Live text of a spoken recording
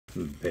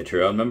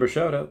Patreon member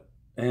shout out.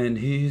 And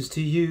here's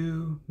to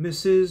you,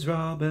 Mrs.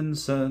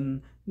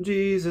 Robinson.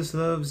 Jesus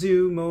loves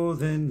you more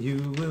than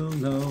you will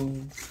know.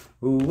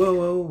 Whoa,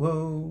 whoa,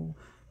 whoa.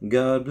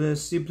 God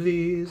bless you,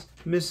 please,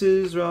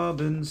 Mrs.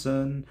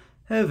 Robinson.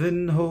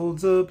 Heaven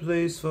holds a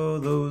place for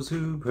those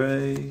who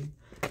pray.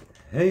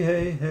 Hey,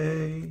 hey,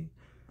 hey.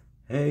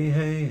 Hey,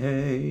 hey,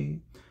 hey.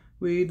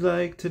 We'd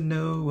like to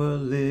know a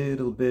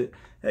little bit.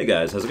 Hey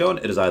guys, how's it going?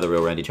 It is I, the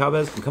real Randy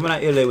Chavez. I'm coming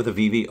at you today with a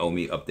Veve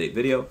Omi update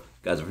video.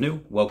 Guys, if you're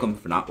new, welcome.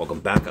 If you're not, welcome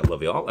back. I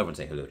love you all. Everyone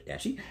say hello to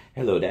Dashy.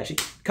 Hello, Dashy.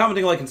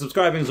 Commenting, liking,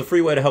 subscribing is a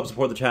free way to help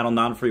support the channel.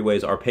 Non-free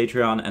ways are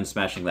Patreon and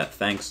smashing that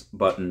thanks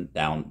button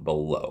down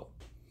below.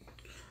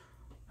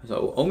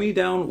 So, Omi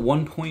down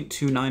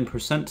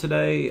 1.29%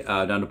 today,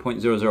 down to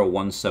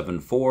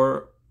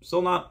 0.00174.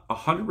 Still not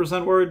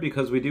 100% worried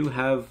because we do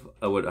have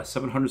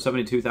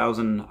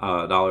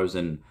 $772,000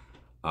 in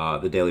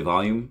the daily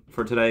volume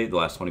for today, the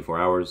last 24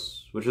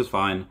 hours, which is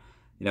fine.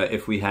 You know,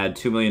 if we had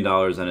 $2 million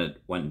and it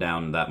went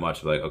down that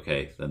much, like,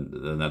 okay,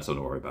 then that's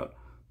something to worry about.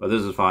 But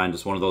this is fine,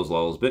 just one of those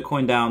lulls.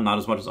 Bitcoin down, not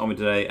as much as Omi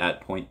today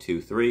at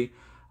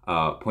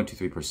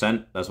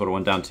 0.23%. That's what it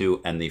went down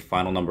to, and the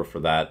final number for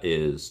that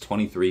is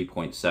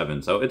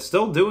 23.7. So it's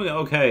still doing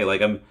okay.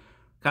 Like, I'm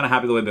kind of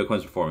happy the way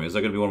Bitcoin's performing. Is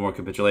there going to be one more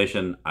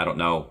capitulation? I don't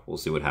know. We'll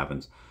see what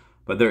happens.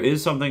 But there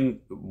is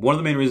something, one of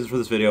the main reasons for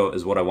this video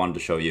is what I wanted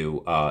to show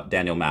you,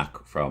 Daniel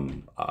Mack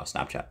from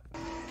Snapchat.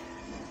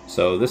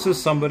 So this is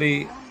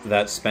somebody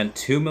that spent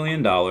 $2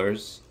 million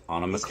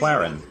on a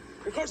McLaren.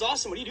 Your car's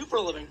awesome. What do you do for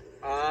a living?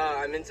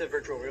 I'm into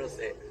virtual real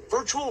estate.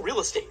 Virtual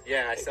real estate?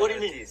 Yeah, I sell What do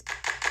you NFTs. mean?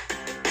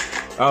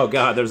 Oh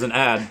God, there's an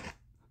ad.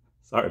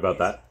 Sorry about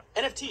that.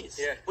 NFTs?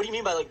 Yeah. What do you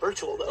mean by like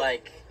virtual though?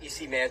 Like, you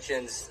see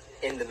mansions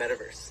in the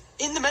metaverse.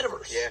 In the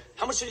metaverse? Yeah.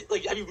 How much,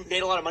 like, have you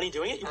made a lot of money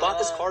doing it? You bought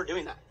this car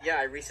doing that? Yeah,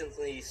 I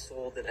recently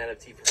sold an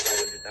NFT for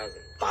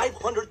 500,000.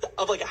 500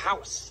 of like a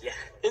house? Yeah.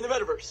 In the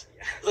metaverse?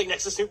 Yeah. Like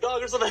next to Snoop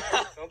Dogg or something?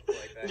 Something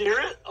like that. Do you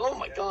hear it? Oh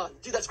my God.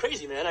 Dude, that's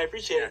crazy, man. I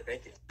appreciate Yeah, it.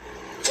 thank you.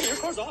 Hey, your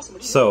car's awesome.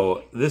 What do you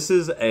So this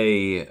is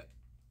a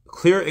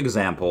clear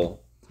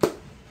example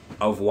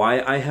of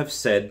why I have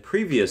said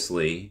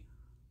previously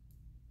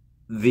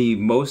the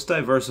most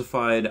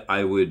diversified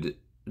I would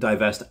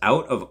divest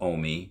out of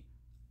Omi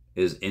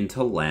is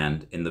into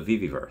land in the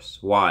Veveverse.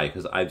 Why?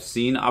 Because I've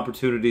seen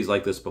opportunities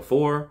like this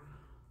before.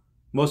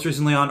 Most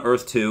recently on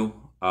Earth 2,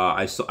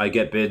 I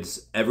get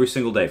bids every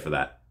single day for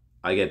that.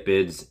 I get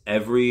bids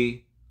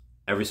every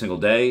single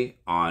day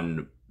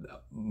on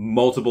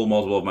multiple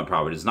of my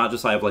properties. Not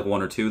just I have like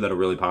one or two that are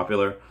really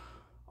popular,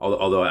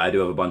 although I do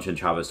have a bunch in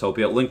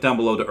Chaveztopia. Link down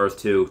below to Earth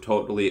 2.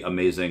 Totally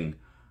amazing,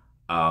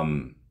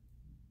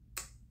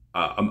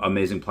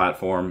 amazing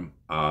platform.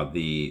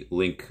 The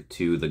link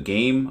to the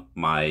game,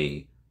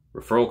 my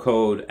referral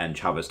code, and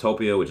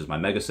Chaveztopia, which is my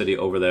megacity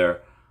over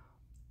there.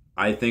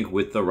 I think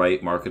with the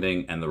right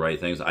marketing and the right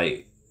things,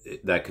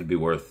 that could be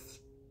worth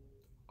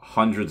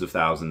hundreds of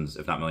thousands,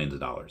 if not millions of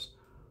dollars.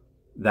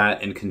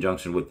 That in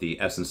conjunction with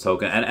the Essence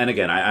token. And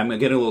again, I'm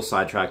getting a little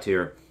sidetracked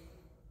here.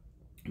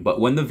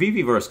 But when the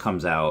Veveverse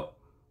comes out,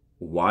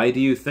 why do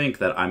you think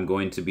that I'm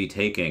going to be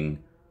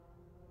taking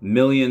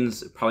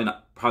millions,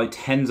 probably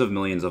tens of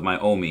millions of my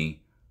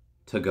Omi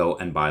to go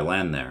and buy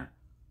land there?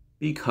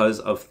 Because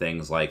of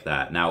things like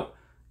that. Now,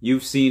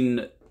 you've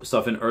seen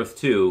stuff in Earth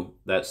 2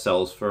 that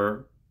sells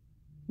for,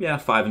 yeah,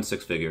 5 and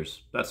 6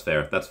 figures. That's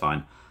fair. That's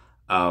fine.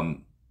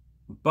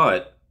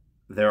 But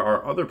there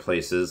are other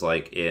places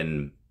like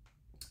in,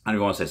 I don't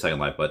even want to say Second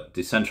Life, but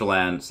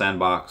Decentraland,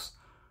 Sandbox,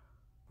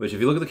 which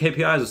if you look at the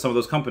KPIs of some of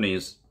those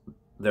companies,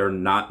 they're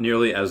not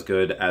nearly as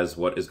good as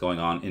what is going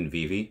on in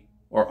Veve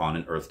or on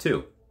in Earth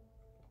 2.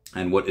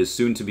 And what is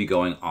soon to be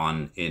going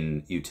on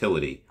in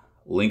Utility.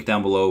 Link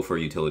down below for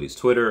Utility's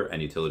Twitter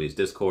and Utility's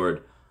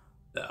Discord.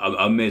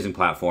 Amazing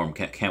platform.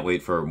 Can't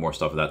wait for more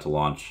stuff of that to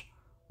launch.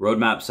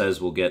 Roadmap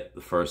says we'll get the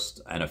first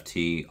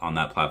NFT on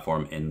that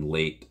platform in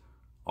late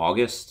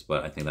August,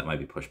 but I think that might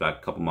be pushed back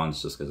a couple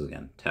months just because,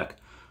 again, tech.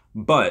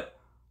 But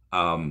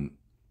I'll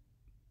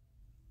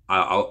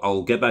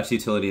get back to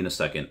Utility in a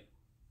second.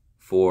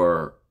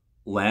 For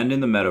land in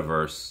the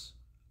metaverse,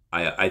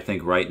 I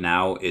think right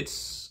now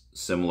it's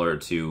similar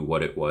to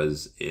what it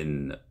was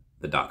in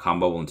the dot-com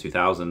bubble in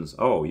 2000s.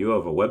 Oh, you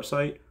have a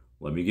website?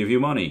 Let me give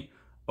you money.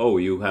 Oh,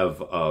 you have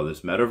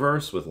this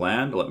metaverse with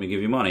land? Let me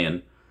give you money.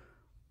 And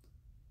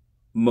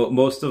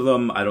most of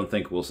them, I don't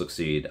think will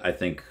succeed. I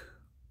think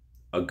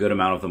a good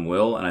amount of them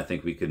will, and I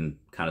think we can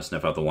kind of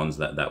sniff out the ones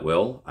that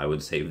will. I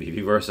would say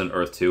Veveverse and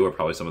Earth 2 are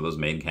probably some of those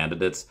main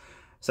candidates.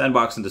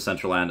 Sandbox and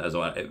Decentraland as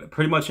well.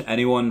 Pretty much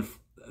anyone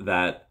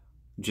that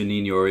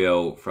Janine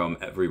Yorio from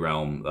Every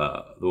Realm,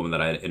 the woman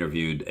that I had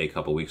interviewed a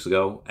couple weeks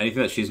ago,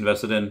 anything that she's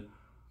invested in,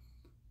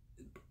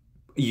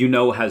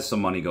 has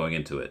some money going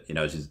into it. You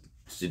know,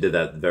 she did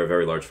that very,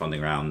 very large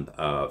funding round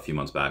a few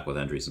months back with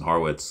Andreessen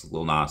Horowitz,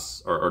 Lil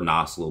Nas, or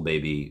Nas, Lil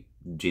Baby,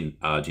 Gene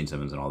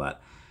Simmons, and all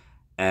that.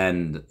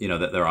 And,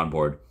 that they're on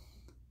board.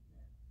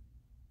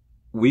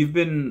 We've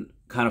been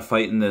kind of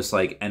fighting this,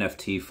 like,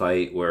 NFT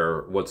fight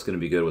where what's going to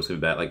be good, what's going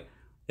to be bad. Like,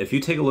 if you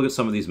take a look at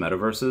some of these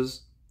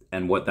metaverses,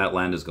 and what that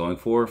land is going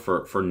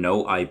for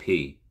no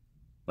IP.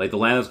 Like, the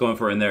land that's going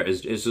for in there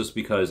is just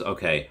because,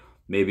 okay,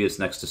 maybe it's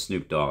next to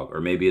Snoop Dogg,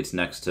 or maybe it's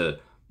next to,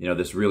 you know,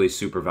 this really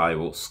super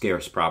valuable,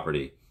 scarce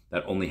property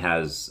that only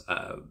has,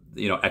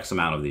 you know, X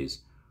amount of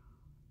these.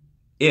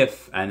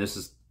 If, and this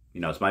is,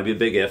 you know, this might be a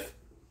big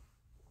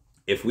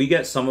if we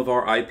get some of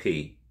our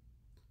IP,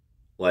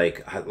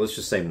 like, let's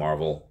just say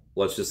Marvel,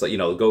 let's just, you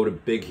know, go to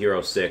Big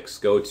Hero 6,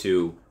 go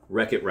to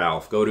Wreck-It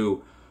Ralph, go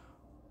to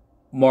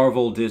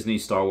Marvel, Disney,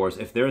 Star Wars,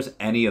 if there's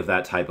any of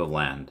that type of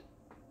land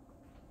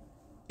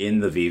in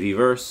the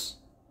Viviverse,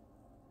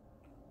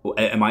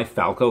 am I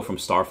Falco from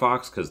Star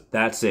Fox? Because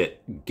that's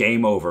it.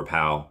 Game over,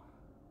 pal.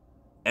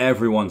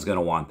 Everyone's going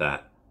to want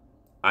that.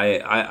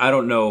 I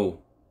don't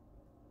know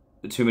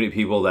too many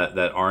people that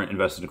aren't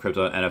invested in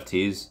crypto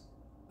NFTs.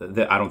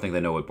 I don't think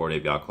they know what Bored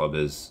Ape Yacht Club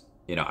is.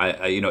 You know,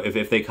 you know,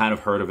 if they kind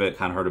of heard of it,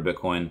 kind of heard of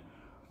Bitcoin,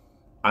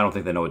 I don't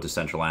think they know what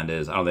Decentraland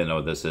is. I don't think they know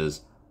what this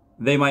is.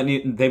 They might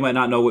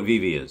not know what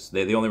VV is.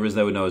 The only reason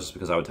they would know is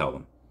because I would tell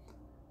them.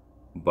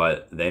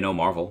 But they know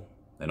Marvel.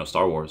 They know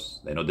Star Wars.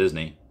 They know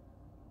Disney.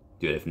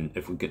 Dude,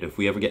 if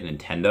we ever get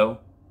Nintendo,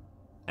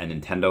 and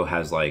Nintendo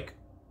has like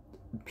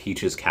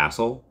Peach's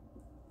Castle,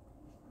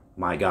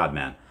 my God,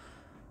 man.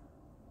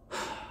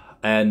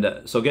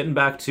 And so getting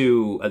back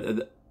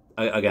to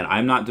again,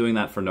 I'm not doing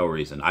that for no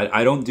reason.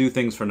 I don't do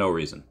things for no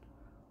reason.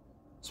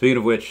 Speaking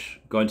of which,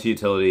 going to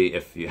utility.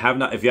 If you have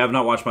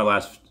not watched my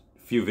last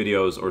few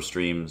videos or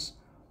streams,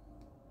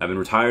 I've been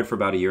retired for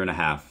about 1.5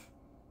 years.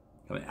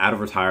 Coming out of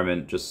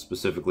retirement just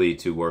specifically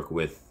to work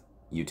with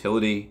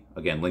Utility.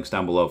 Again, links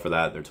down below for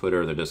that, their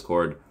Twitter, their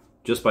Discord.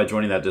 Just by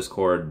joining that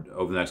Discord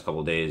over the next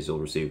couple of days, you'll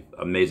receive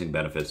amazing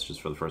benefits just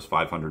for the first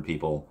 500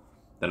 people,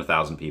 then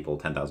 1,000 people,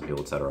 10,000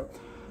 people, etc.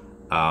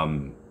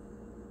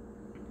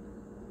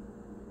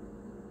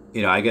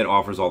 You know, I get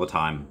offers all the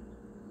time,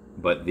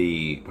 but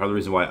part of the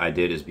reason why I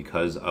did is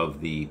because of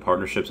the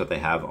partnerships that they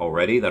have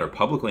already that are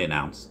publicly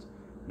announced,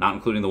 not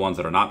including the ones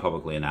that are not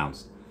publicly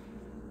announced,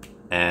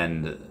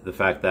 and the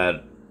fact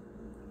that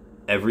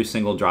every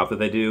single drop that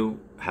they do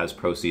has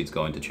proceeds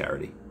going to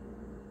charity.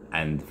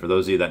 And for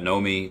those of you that know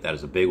me, that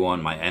is a big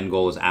one. My end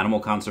goal is animal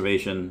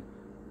conservation.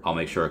 I'll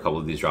make sure a couple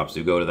of these drops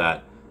do go to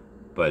that.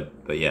 But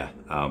yeah,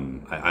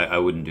 I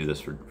wouldn't do this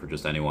for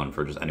just anyone,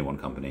 for just any one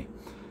company.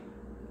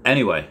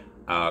 Anyway,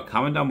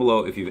 comment down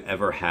below if you've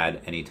ever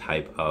had any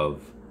type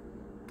of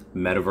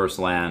metaverse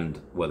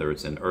land, whether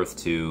it's in Earth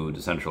 2,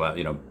 Decentraland,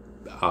 you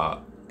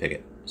know, pick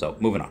it. So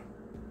moving on.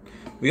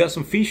 We got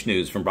some Fish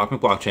news from Brockman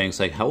Blockchain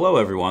saying, hello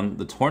everyone,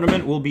 the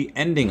tournament will be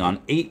ending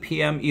on 8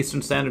 p.m.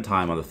 Eastern Standard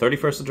Time on the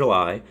 31st of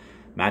July.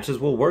 Matches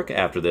will work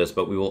after this,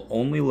 but we will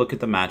only look at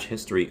the match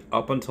history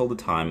up until the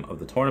time of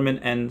the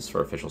tournament ends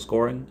for official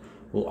scoring.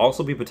 We'll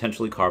also be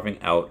potentially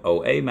carving out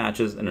OA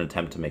matches in an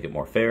attempt to make it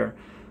more fair.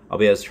 I'll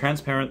be as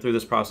transparent through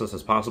this process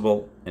as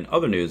possible. In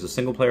other news, the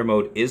single player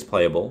mode is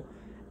playable.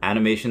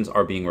 Animations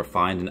are being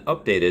refined and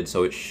updated,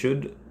 so it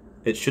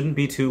shouldn't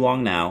be too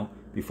long now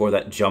before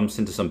that jumps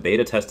into some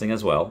beta testing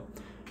as well.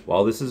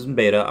 While this is in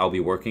beta, I'll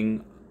be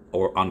working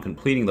on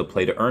completing the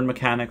play-to-earn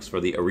mechanics for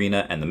the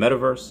arena and the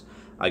metaverse.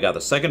 I got the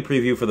second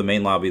preview for the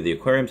main lobby of the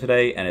aquarium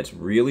today, and it's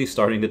really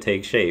starting to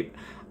take shape.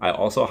 I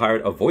also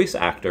hired a voice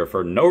actor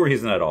for no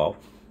reason at all.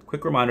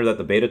 Quick reminder that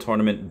the beta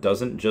tournament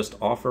doesn't just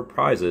offer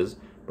prizes,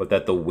 but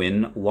that the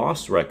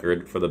win-loss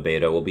record for the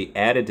beta will be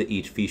added to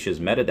each Fish's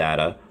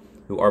metadata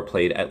who are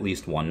played at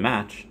least one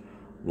match.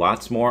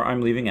 Lots more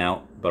I'm leaving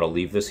out, but I'll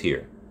leave this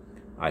here.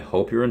 I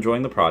hope you're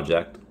enjoying the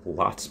project,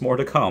 lots more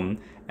to come,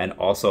 and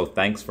also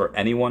thanks for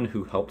anyone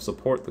who helped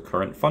support the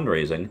current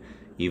fundraising.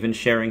 Even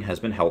sharing has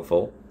been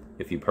helpful.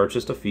 If you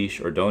purchased a fish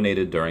or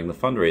donated during the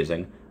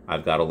fundraising,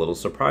 I've got a little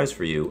surprise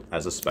for you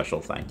as a special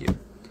thank you.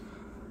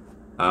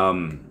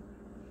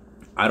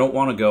 I don't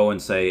want to go and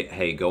say,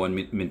 hey, go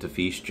and mint a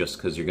fish just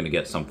because you're going to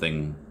get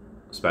something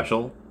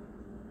special.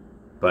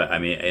 But I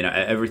mean, you know,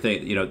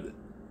 everything, you know,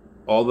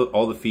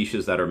 all the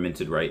fishes that are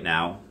minted right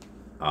now,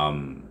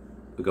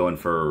 going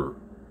for,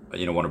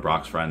 you know, one of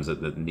Brock's friends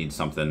that needs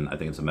something. I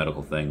think it's a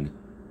medical thing,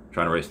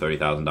 trying to raise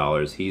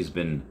 $30,000. He's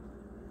been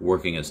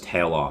working his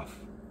tail off,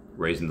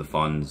 raising the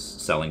funds,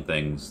 selling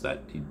things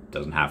that he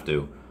doesn't have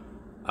to.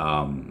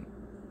 And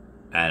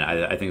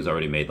I think he's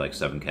already made like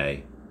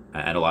 7K.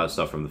 And a lot of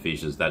stuff from the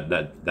fishes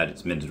that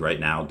it's minted right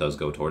now does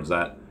go towards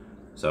that.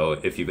 So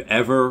if you've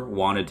ever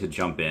wanted to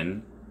jump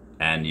in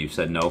and you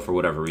said no for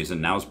whatever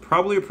reason, now is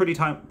probably a pretty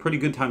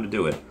good time to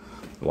do it.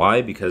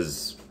 Why?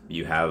 Because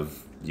you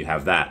have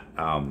that.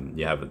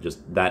 You have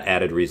just that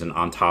added reason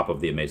on top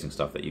of the amazing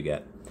stuff that you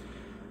get.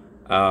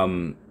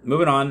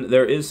 Moving on,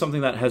 there is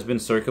something that has been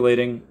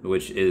circulating,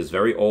 which is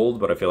very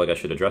old, but I feel like I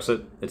should address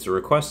it. It's a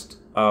request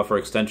for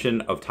extension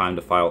of time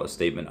to file a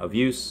statement of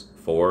use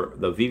for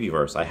the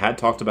Viviverse. I had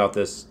talked about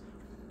this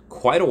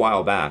quite a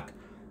while back,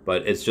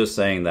 but it's just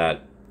saying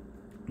that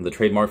the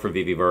trademark for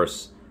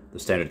Viviverse, the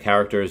standard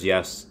characters,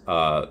 yes,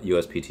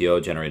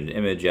 USPTO generated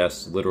image,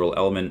 yes, literal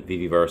element,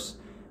 Viviverse,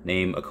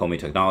 name, Akomi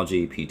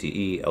Technology,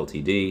 PTE,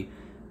 LTD,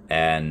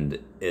 and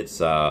it's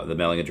the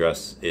mailing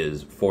address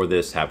is for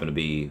this happened to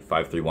be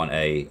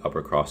 531A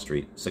Upper Cross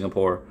Street,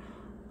 Singapore.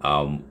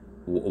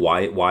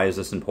 Why is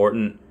this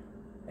important?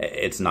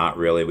 It's not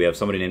really. We have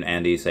somebody named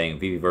Andy saying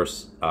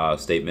Viviverse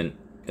statement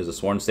is a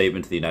sworn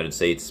statement to the United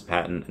States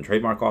Patent and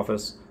Trademark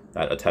Office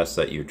that attests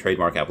that your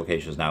trademark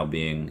application is now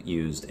being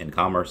used in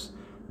commerce.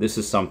 This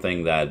is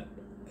something that,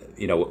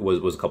 you know,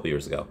 was a couple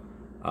years ago.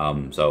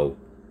 So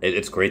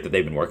it's great that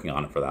they've been working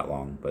on it for that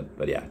long,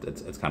 but yeah,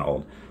 it's kind of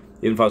old.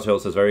 Even Foster Hill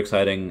says, very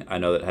exciting. I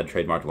know that had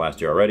trademarked last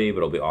year already, but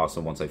it'll be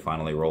awesome once they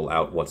finally roll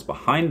out what's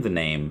behind the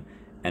name,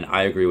 and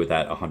I agree with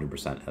that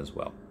 100% as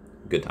well.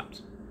 Good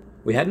times.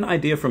 We had an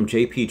idea from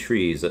JP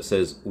Trees that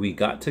says we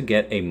got to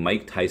get a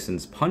Mike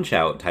Tyson's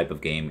Punch-Out type of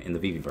game in the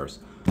Viviverse.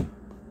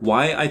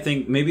 Why I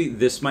think maybe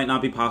this might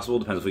not be possible,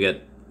 depends if we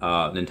get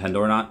Nintendo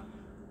or not,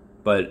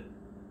 but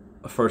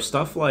for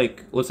stuff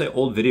like, let's say,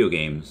 old video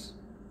games,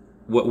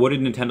 what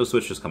did Nintendo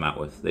Switch just come out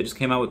with? They just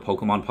came out with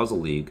Pokemon Puzzle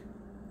League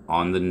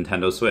on the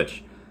Nintendo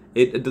Switch.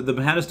 The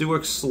mechanics do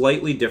work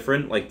slightly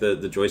different, like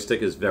the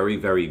joystick is very,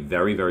 very,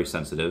 very, very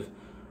sensitive,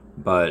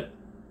 but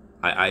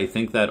I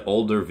think that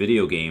older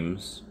video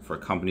games for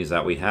companies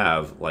that we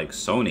have, like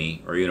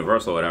Sony or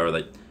Universal or whatever,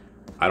 like,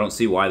 I don't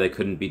see why they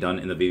couldn't be done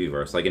in the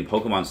Viviverse. Like in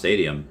Pokemon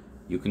Stadium,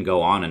 you can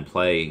go on and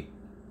play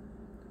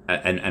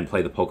and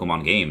play the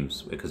Pokemon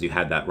games because you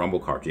had that Rumble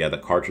cartridge, you had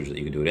that cartridge that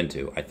you could do it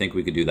into. I think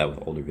we could do that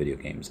with older video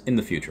games in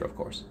the future, of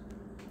course.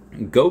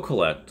 Go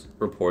Collect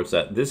reports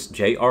that this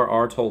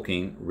J.R.R.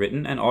 Tolkien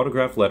written and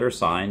autographed letter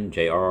signed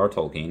J.R.R.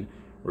 Tolkien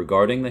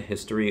regarding the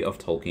history of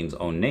Tolkien's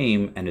own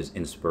name and his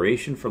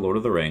inspiration for Lord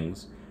of the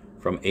Rings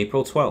from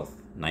April 12th,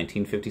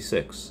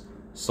 1956,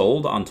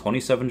 sold on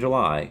 27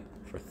 July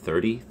for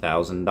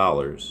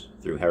 $30,000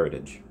 through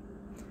Heritage.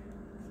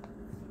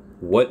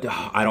 What?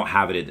 I don't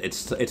have it.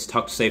 It's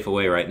tucked safe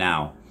away right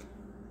now.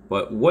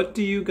 But what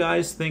do you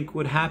guys think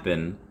would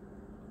happen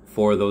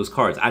for those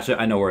cards? Actually,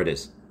 I know where it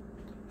is.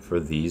 For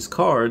these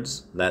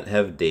cards that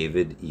have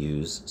David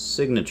Yu's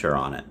signature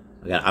on it.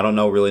 Again, I don't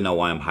really know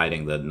why I'm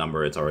hiding the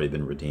number. It's already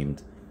been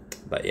redeemed.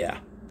 But yeah.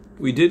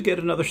 We did get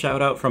another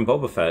shout out from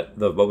Boba Fett,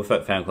 the Boba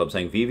Fett fan club,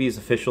 saying Vivi's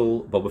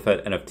official Boba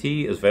Fett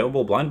NFT is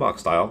available blind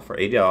box style for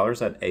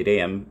 $80 at 8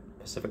 a.m.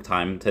 Pacific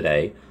time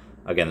today.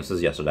 Again, this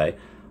is yesterday.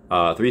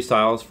 3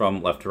 styles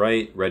from left to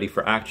right, ready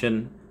for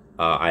action.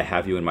 I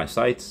have you in my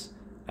sights,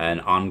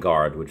 and On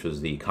Guard, which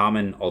was the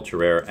common, ultra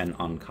rare, and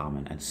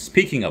uncommon. And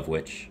speaking of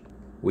which,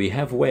 we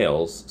have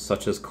whales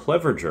such as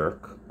Clever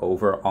Jerk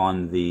over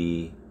on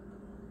the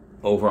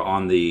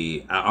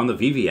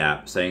Vivi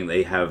app saying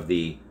they have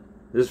this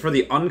is for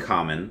the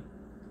uncommon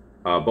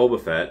Boba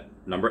Fett,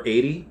 number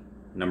 80,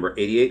 number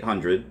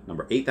 8800,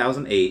 number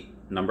 8008,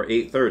 number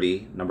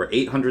 830, number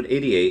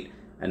 888,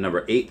 and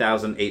number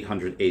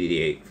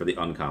 8888 for the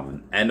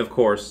uncommon. And of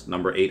course,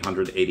 number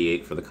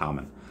 888 for the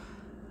common.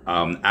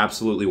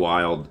 Absolutely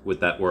wild with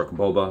that work,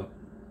 Boba.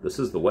 This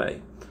is the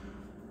way.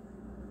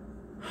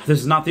 This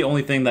is not the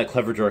only thing that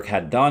Clever Jerk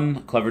had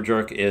done. Clever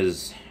Jerk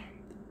is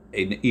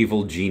an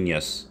evil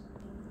genius.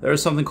 There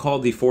is something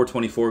called the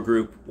 424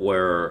 group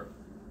where,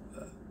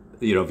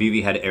 you know,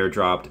 Vivi had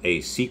airdropped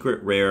a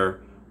secret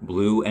rare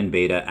Blue and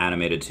Beta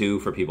animated 2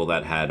 for people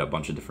that had a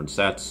bunch of different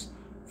sets.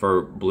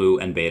 For Blue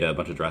and Beta, a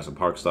bunch of Jurassic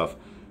Park stuff.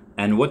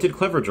 And what did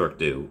Clever Jerk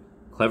do?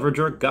 Clever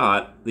Jerk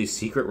got the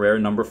secret rare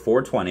number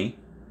 420,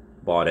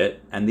 bought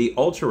it, and the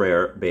ultra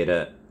rare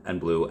Beta and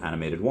Blue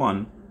animated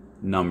 1,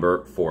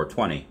 number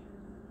 420.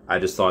 I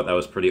just thought that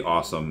was pretty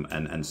awesome,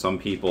 and some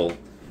people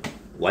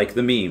like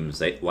the memes.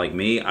 They, like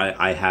me,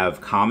 I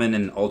have common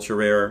and ultra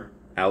rare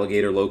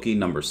Alligator Loki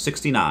number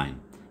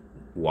 69.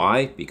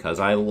 Why? Because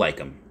I like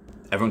them.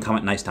 Everyone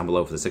comment nice down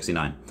below for the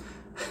 69.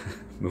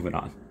 Moving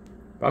on.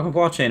 Bachman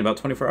Blockchain about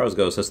 24 hours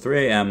ago says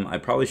 3 a.m. I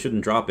probably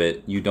shouldn't drop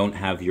it. You don't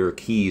have your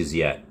keys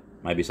yet.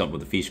 Might be something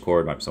with the Fish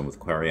Cord, might be something with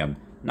Aquarium.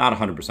 Not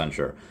 100%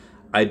 sure.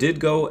 I did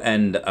go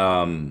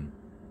and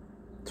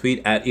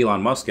tweet at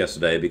Elon Musk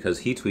yesterday because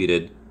he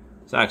tweeted,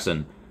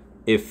 Saxon,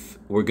 if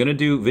we're going to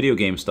do video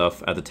game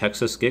stuff at the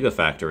Texas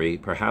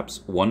Gigafactory,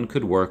 perhaps one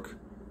could work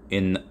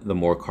in the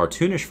more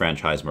cartoonish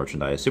franchise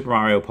merchandise, Super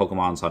Mario,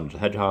 Pokemon, Sonic the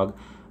Hedgehog,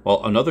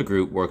 while another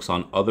group works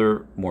on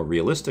other more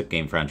realistic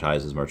game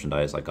franchises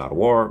merchandise like God of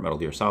War, Metal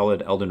Gear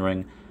Solid, Elden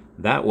Ring.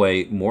 That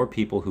way, more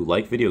people who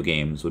like video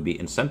games would be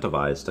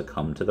incentivized to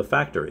come to the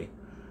factory.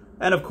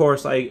 And of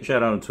course, I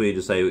shout out a tweet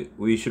to say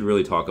we should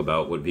really talk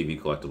about what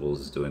VV Collectibles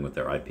is doing with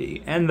their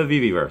IP and the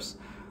Viviverse.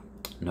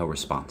 No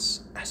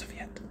response as of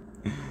yet.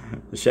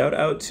 Shout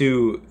out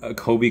to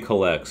Kobe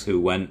Collects,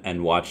 who went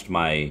and watched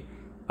my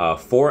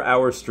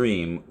 4-hour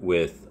stream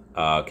with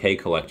K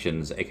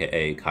Collections,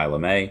 aka Kyla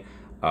May,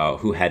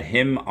 who had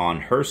him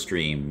on her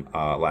stream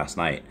last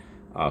night.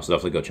 So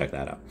definitely go check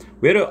that out.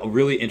 We had a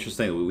really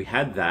interesting, we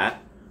had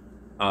that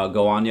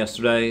go on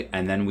yesterday,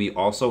 and then we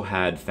also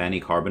had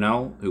Fanny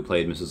Carbonell, who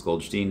played Mrs.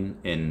 Goldstein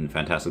in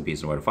Fantastic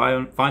Beasts and Where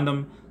to Find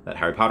Them, that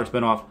Harry Potter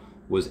spinoff,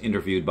 was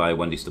interviewed by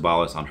Wendy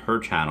Stibalis on her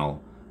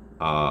channel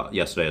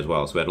yesterday as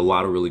well. So we had a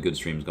lot of really good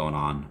streams going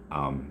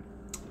on.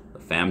 The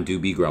fam do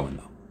be growing,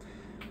 though.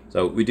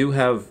 So we do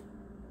have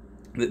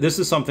This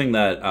is something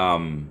that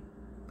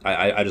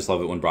I just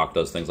love it when Brock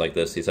does things like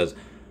this. He says,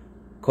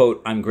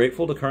 quote, "I'm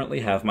grateful to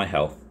currently have my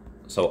health,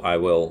 so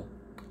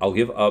I'll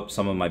give up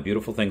some of my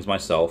beautiful things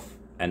myself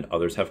and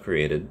others have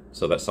created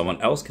so that someone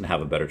else can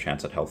have a better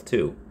chance at health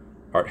too.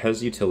 Art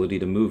has utility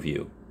to move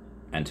you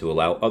and to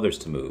allow others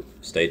to move.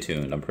 Stay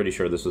tuned." I'm pretty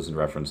sure this was in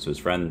reference to his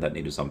friend that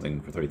needed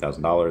something for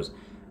 $30,000.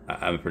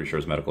 I'm pretty sure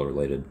it's medical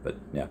related, but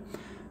yeah.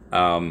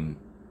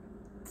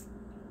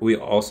 We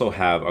also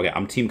have, okay,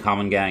 I'm Team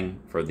Common Gang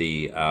for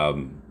the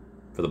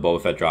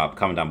Boba Fett drop.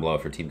 Comment down below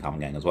for Team Common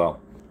Gang as well.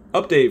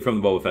 Update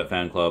from the Boba Fett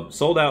fan club.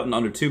 Sold out in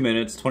under 2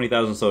 minutes.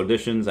 20,000 sold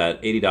editions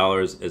at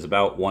 $80 is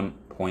about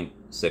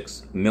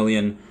 1.6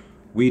 million.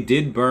 We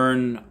did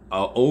burn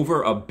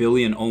over 1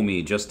 billion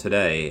Omi just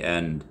today,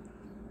 and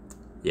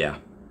yeah,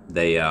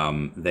 they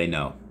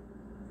know.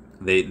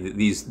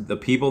 The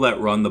people that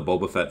run the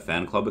Boba Fett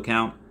fan club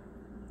account,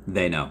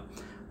 they know.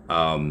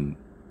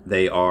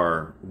 They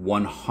are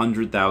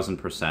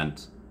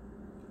 100,000%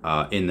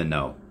 in the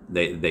know.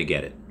 They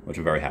get it, which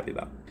I'm very happy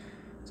about.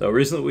 So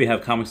recently we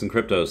have Comics and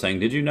Crypto saying,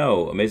 "Did you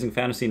know Amazing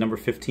Fantasy number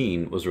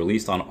 15 was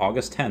released on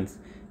August 10th,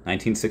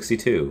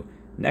 1962?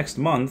 Next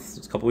month,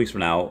 it's a couple weeks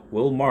from now,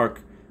 will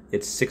mark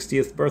its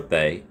 60th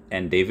birthday,"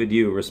 and David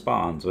Yu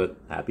responds with,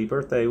 "Happy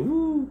birthday,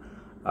 woo!"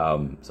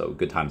 So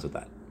good times with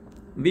that.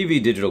 VV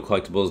Digital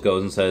Collectibles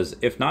goes and says,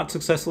 "If not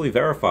successfully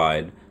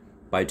verified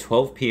by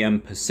 12 p.m.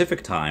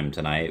 Pacific time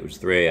tonight," which is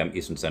 3 a.m.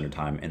 Eastern Standard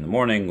Time in the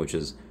morning, which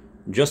is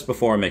just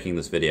before making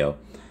this video,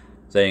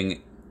 saying,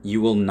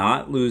 "You will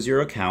not lose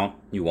your account,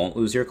 you won't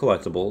lose your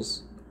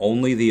collectibles,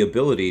 only the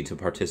ability to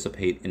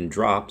participate in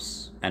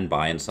drops and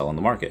buy and sell in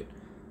the market.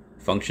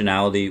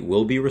 Functionality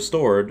will be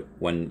restored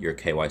when your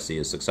KYC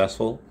is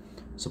successful.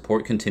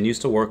 Support continues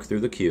to work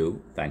through the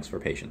queue. Thanks for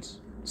patience."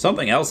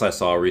 Something else I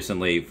saw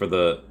recently for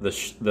the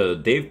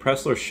Dave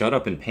Pressler Shut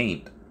Up and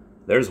Paint.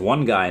 There's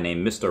one guy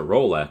named Mr.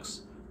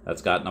 Rolex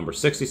that's got number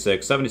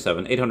 66,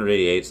 77,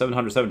 888,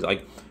 770,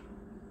 like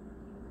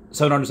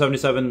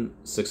 777,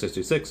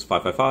 666,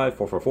 555,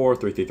 444,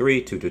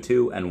 333,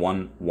 222, and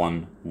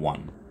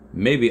 111.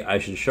 Maybe I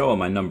should show him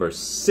my number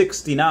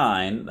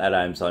 69 that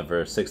I'm selling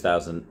for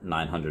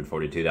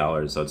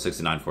 $6,942. So it's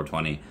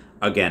 $69,420.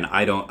 Again,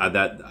 I don't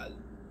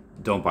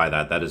don't buy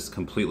that. That is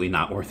completely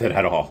not worth it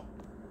at all.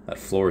 That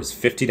floor is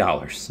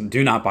 $50.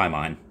 Do not buy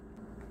mine.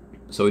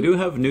 So we do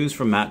have news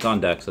from Matt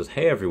Gondeck. Says,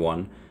 "Hey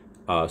everyone,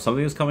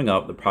 something is coming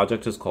up. The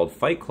project is called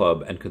Fight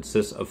Club and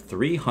consists of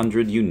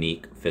 300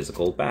 unique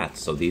physical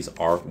bats. So these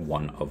are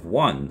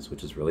one-of-ones,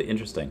 which is really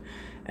interesting.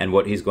 And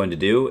what he's going to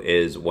do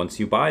is once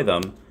you buy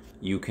them,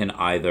 you can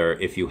either,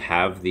 if you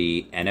have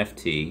the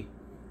NFT,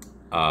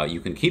 you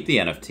can keep the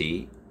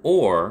NFT,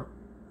 or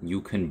you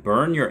can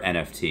burn your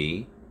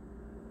NFT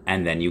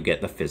and then you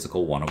get the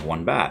physical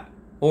one-of-one bat.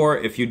 Or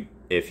if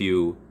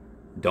you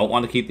don't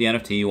want to keep the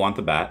NFT, you want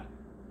the bat,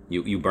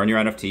 you burn your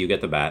NFT, you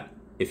get the bat.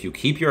 If you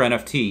keep your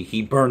NFT,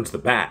 he burns the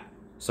bat.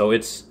 So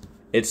it's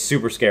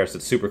super scarce.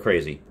 It's super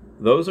crazy.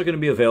 Those are going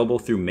to be available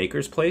through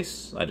Maker's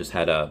Place. I just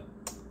had a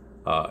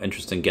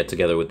interesting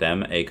get-together with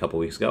them a couple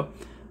weeks ago.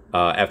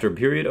 After a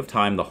period of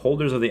time, the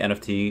holders of the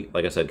NFT,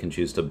 like I said, can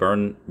choose to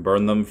burn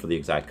them for the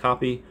exact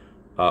copy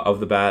of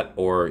the bat,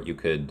 or you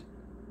could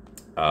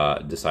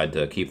decide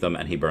to keep them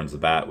and he burns the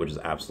bat, which is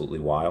absolutely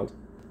wild.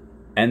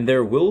 And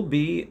there will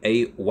be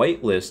a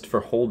whitelist for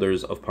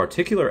holders of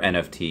particular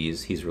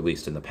NFTs he's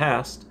released in the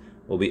past.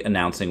 We'll be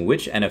announcing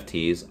which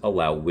NFTs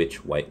allow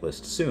which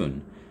whitelist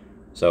soon.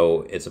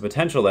 So it's a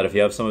potential that if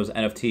you have some of his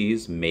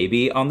NFTs,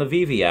 maybe on the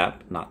Veve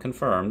app, not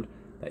confirmed,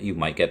 that you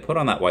might get put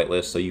on that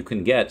whitelist so you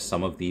can get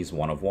some of these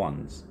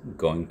one-of-ones.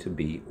 Going to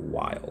be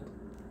wild.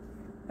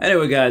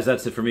 Anyway, guys,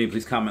 that's it for me.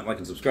 Please comment, like,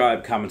 and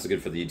subscribe. Comments are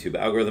good for the YouTube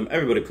algorithm.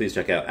 Everybody, please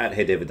check out at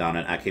HeyDavidDon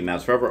and at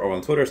KingMavsForever over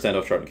on Twitter,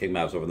 Standoff and King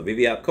Mavs over on the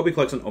Veve app, Kobe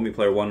Collection, Omi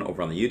Player 1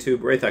 over on the YouTube,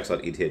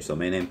 RayThax.eth,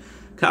 domain name,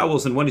 Kyle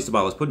Willson, Wendy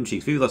Stibalis, Puddin'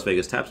 Cheeks, Veve Las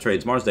Vegas, Taps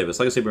Trades, Mars Davis,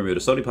 Legacy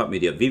Bermuda, Sony Pop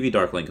Media, Veve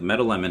Darklink,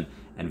 Metal Lemon,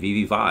 and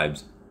Veve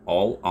Vibes,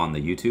 all on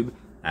the YouTube,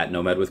 at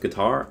Nomad with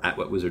Guitar, at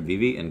Wet Wizard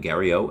Veve, and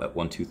Gary O at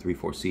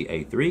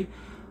 1234CA3.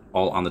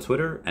 All on the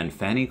Twitter, and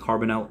Fanny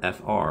Carbonell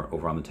FR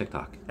over on the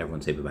TikTok.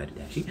 Everyone say bye-bye to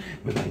Dashi.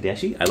 Bye-bye,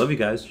 Dashi. I love you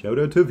guys. Shout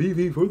out to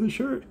Veve for the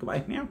shirt.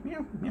 Goodbye. Meow,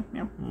 meow, meow,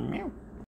 meow.